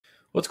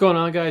What's going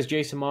on, guys?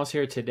 Jason Moss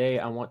here. Today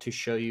I want to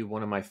show you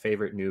one of my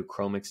favorite new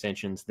Chrome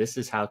extensions. This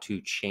is how to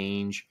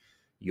change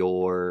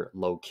your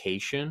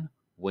location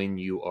when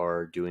you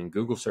are doing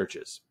Google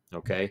searches.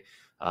 Okay,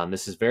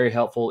 this is very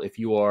helpful if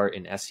you are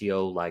an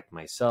SEO like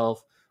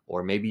myself,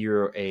 or maybe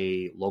you're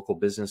a local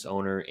business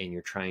owner and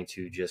you're trying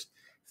to just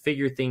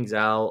figure things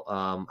out,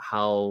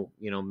 how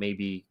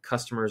maybe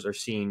customers are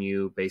seeing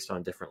you based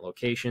on different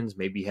locations.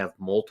 Maybe you have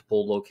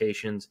multiple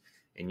locations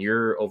and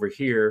you're over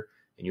here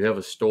and you have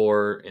a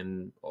store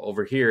and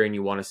over here and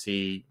you want to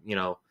see,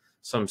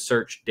 some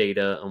search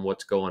data on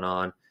what's going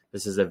on.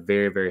 This is a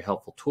very, very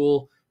helpful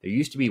tool. There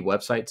used to be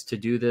websites to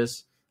do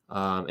this,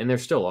 and there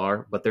still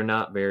are, but they're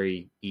not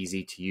very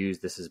easy to use.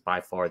 This is by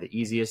far the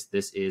easiest.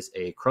 This is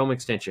a Chrome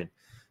extension.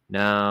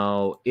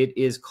 Now, it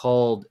is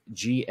called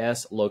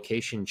GS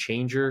Location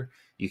Changer.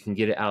 You can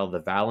get it out of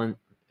the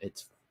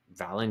it's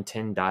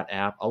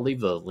Valentin.app. I'll leave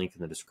the link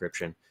in the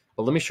description,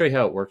 but let me show you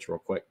how it works real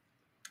quick.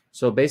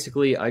 So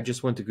basically, I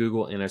just went to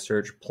Google and I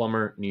searched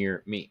plumber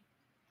near me.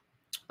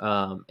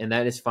 And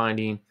that is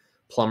finding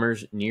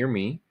plumbers near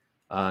me.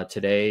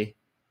 Today,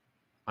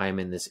 I am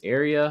in this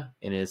area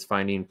and it is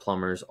finding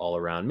plumbers all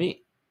around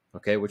me.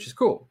 Okay, which is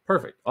cool.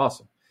 Perfect.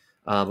 Awesome.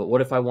 But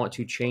what if I want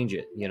to change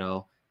it?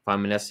 If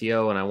I'm an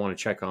SEO and I want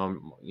to check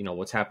on,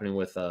 what's happening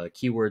with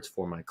keywords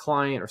for my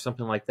client or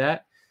something like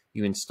that,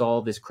 you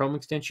install this Chrome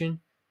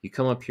extension, you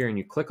come up here and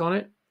you click on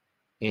it,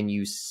 and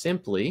you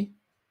simply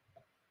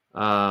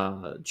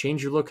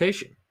change your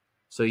location.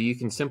 So you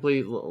can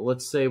simply,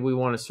 let's say we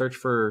want to search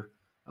for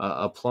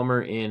a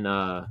plumber in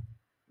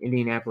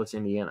Indianapolis,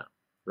 Indiana,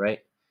 right?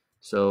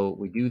 So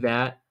we do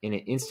that and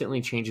it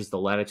instantly changes the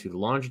latitude and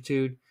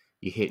longitude.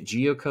 You hit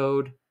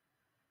geocode,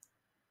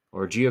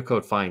 or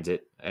geocode finds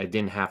it. I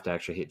didn't have to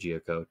actually hit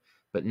geocode,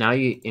 but now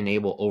you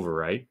enable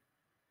override.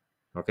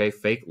 Okay,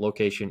 fake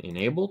location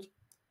enabled.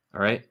 All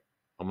right,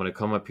 I'm going to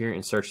come up here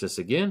and search this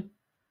again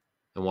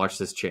and watch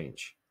this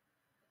change.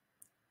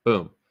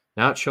 Boom.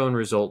 Now it's showing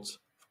results,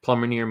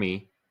 plumber near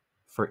me,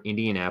 for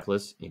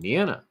Indianapolis,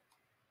 Indiana.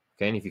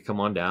 Okay, and if you come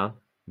on down,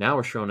 now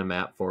we're showing a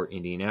map for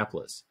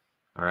Indianapolis.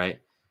 All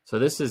right, so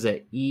this is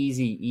an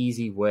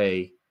easy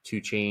way to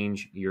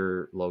change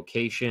your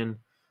location.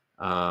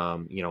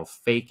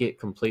 Fake it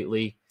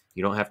completely.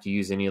 You don't have to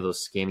use any of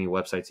those scammy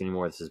websites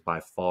anymore. This is by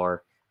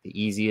far the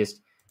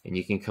easiest, and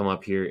you can come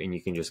up here and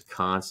you can just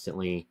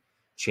constantly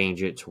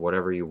change it to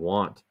whatever you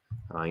want.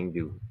 You can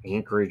do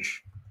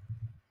Anchorage,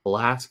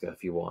 Alaska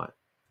if you want.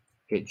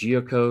 Hit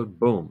geocode,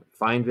 boom,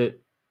 find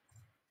it,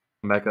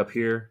 come back up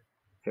here,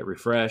 hit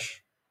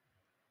refresh,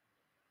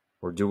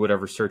 or do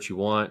whatever search you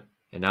want.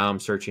 And now I'm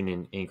searching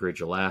in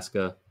Anchorage,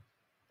 Alaska,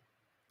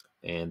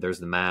 and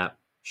there's the map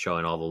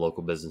showing all the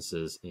local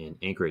businesses in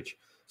Anchorage.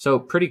 So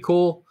pretty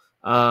cool.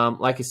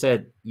 Like I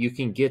said, you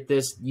can get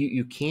this.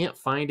 You can't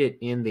find it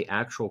in the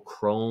actual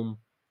Chrome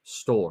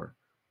store.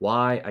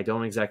 Why? I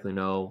don't exactly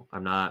know. I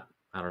don't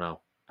know.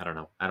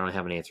 I don't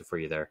have an answer for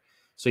you there.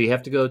 So you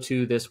have to go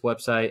to this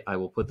website. I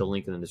will put the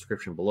link in the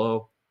description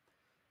below.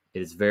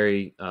 It is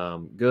very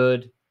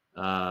good.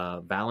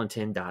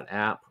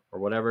 Valentin.app or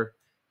whatever.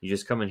 You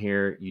just come in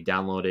here, you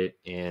download it,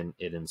 and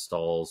it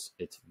installs.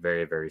 It's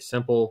very, very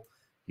simple.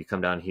 You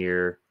come down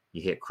here,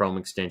 you hit Chrome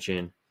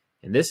extension,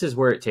 and this is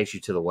where it takes you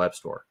to the web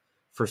store.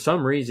 For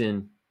some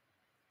reason,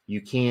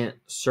 you can't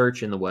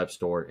search in the web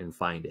store and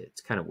find it. It's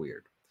kind of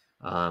weird.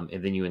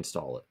 And then you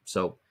install it.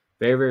 So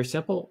very, very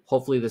simple.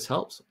 Hopefully this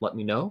helps. Let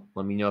me know.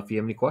 Let me know if you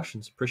have any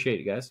questions. Appreciate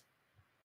it, guys.